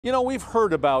You know, we've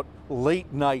heard about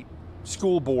late night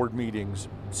school board meetings,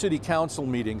 city council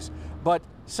meetings, but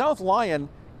South Lyon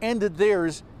ended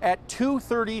theirs at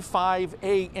 2:35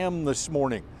 a.m. this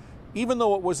morning, even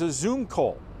though it was a Zoom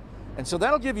call. And so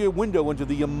that'll give you a window into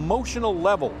the emotional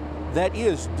level that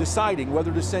is deciding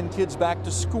whether to send kids back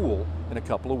to school in a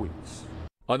couple of weeks.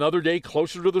 Another day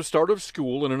closer to the start of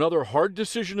school and another hard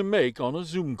decision to make on a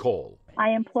Zoom call. I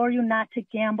implore you not to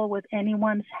gamble with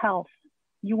anyone's health.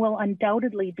 You will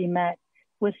undoubtedly be met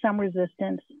with some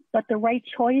resistance, but the right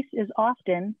choice is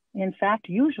often, in fact,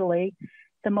 usually,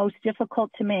 the most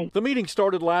difficult to make. The meeting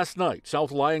started last night.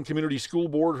 South Lyon Community School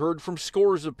Board heard from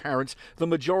scores of parents, the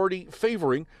majority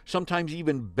favoring, sometimes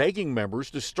even begging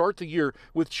members to start the year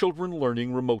with children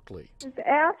learning remotely. Ms.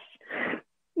 Ash,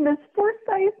 Ms.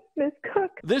 Forsyth, Ms.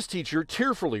 Cook. This teacher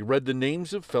tearfully read the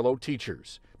names of fellow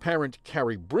teachers. Parent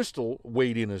Carrie Bristol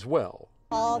weighed in as well.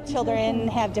 All children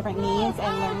have different needs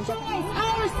and learn differently.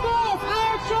 Our schools,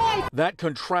 our choice. That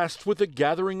contrasts with the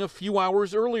gathering a few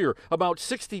hours earlier. About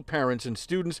 60 parents and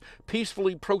students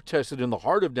peacefully protested in the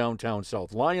heart of downtown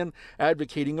South Lyon,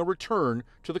 advocating a return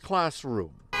to the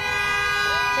classroom.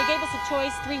 They gave us a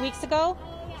choice 3 weeks ago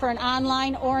for an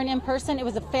online or an in-person. It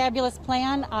was a fabulous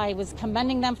plan. I was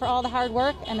commending them for all the hard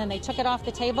work, and then they took it off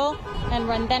the table, and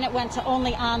then it went to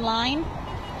only online.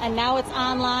 And now it's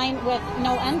online with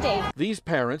no end date. These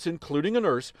parents, including a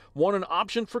nurse, want an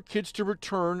option for kids to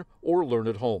return or learn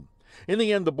at home. In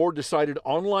the end, the board decided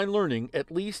online learning, at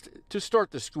least to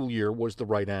start the school year, was the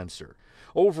right answer.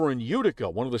 Over in Utica,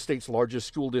 one of the state's largest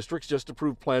school districts just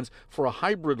approved plans for a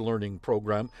hybrid learning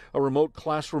program, a remote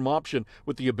classroom option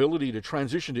with the ability to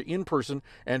transition to in-person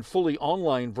and fully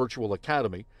online virtual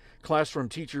academy. Classroom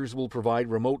teachers will provide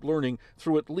remote learning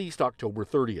through at least October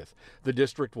 30th. The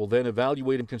district will then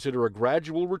evaluate and consider a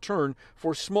gradual return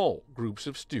for small groups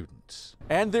of students.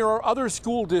 And there are other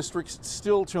school districts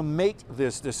still to make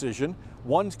this decision.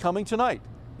 One's coming tonight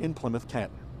in Plymouth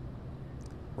Canton.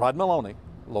 Rod Maloney,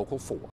 Local 4.